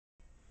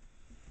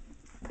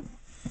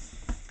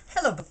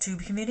Hello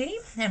BookTube community,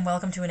 and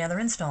welcome to another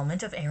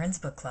installment of Erin's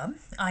Book Club.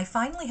 I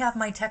finally have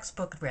my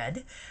textbook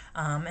read,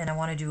 and I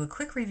want to do a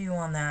quick review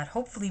on that,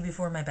 hopefully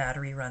before my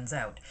battery runs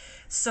out.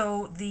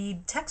 So the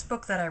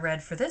textbook that I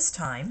read for this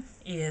time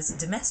is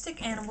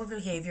Domestic Animal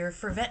Behavior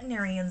for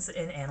Veterinarians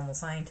and Animal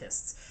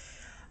Scientists.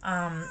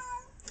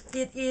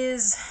 It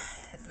is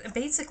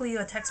basically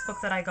a textbook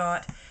that I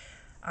got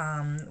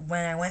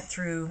when I went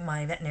through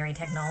my veterinary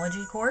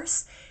technology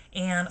course,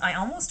 and I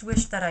almost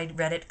wished that I'd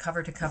read it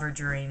cover to cover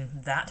during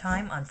that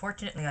time.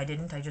 Unfortunately, I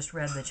didn't. I just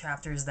read the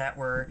chapters that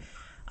were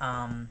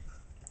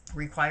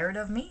required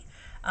of me.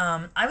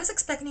 I was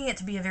expecting it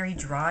to be a very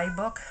dry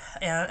book,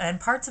 and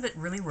parts of it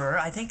really were.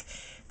 I think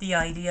the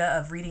idea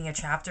of reading a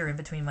chapter in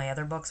between my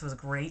other books was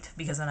great,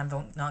 because then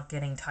I'm not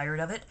getting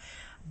tired of it.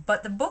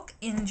 But the book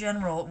in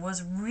general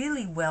was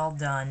really well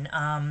done.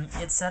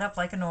 It's set up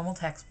like a normal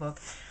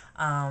textbook.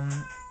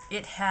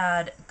 It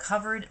had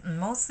covered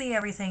mostly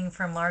everything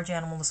from large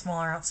animal to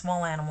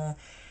small animal,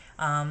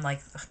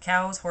 like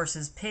cows,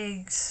 horses,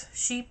 pigs,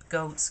 sheep,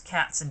 goats,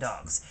 cats, and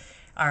dogs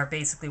are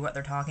basically what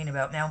they're talking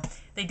about. Now,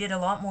 they did a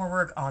lot more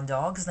work on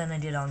dogs than they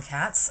did on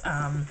cats,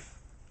 and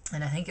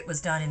I think it was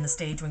done in the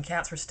stage when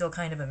cats were still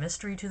kind of a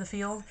mystery to the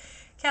field.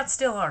 Cats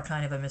still are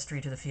kind of a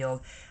mystery to the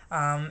field,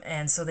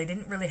 and so they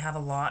didn't really have a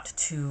lot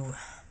to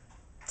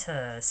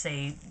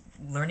say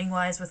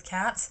learning-wise with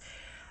cats.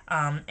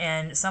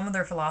 And some of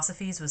their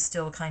philosophies was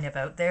still kind of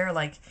out there.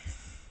 Like,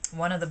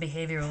 one of the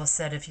behavioralists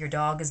said if your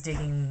dog is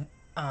digging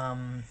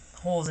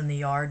holes in the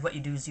yard, what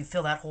you do is you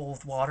fill that hole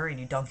with water and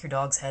you dunk your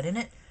dog's head in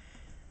it.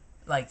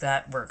 Like,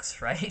 that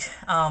works, right?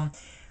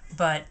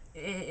 But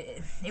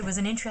it was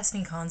an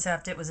interesting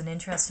concept. It was an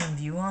interesting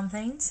view on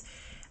things.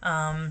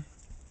 And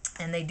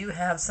they do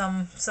have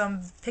some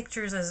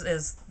pictures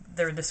as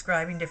they're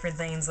describing different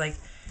things like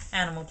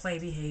animal play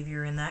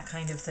behavior and that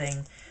kind of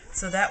thing.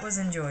 So that was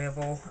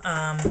enjoyable.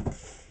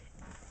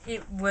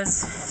 It was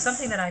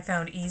something that I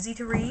found easy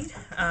to read,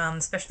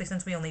 especially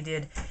since we only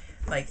did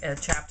like a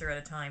chapter at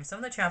a time. Some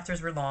of the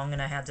chapters were long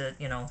and I had to,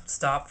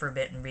 stop for a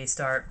bit and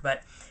restart,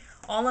 but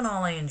all in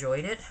all I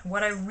enjoyed it.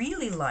 What I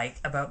really like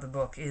about the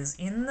book is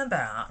in the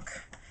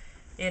back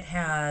it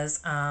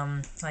has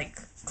like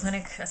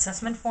clinic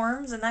assessment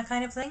forms and that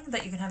kind of thing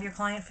that you can have your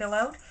client fill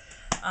out.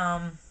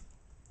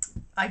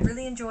 I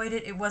really enjoyed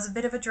it. It was a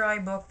bit of a dry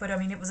book, but I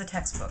mean, it was a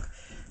textbook.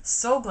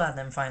 So glad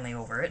that I'm finally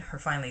over it, or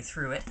finally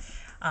through it.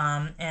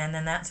 And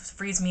then that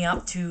frees me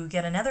up to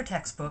get another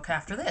textbook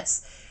after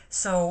this.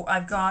 So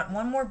I've got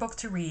one more book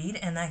to read,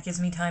 and that gives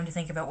me time to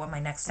think about what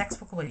my next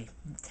textbook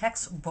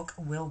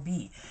will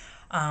be.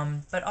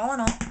 But all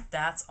in all,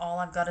 that's all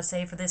I've got to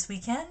say for this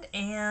weekend,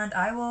 and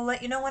I will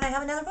let you know when I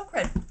have another book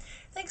read.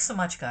 Thanks so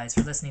much, guys,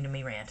 for listening to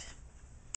me rant.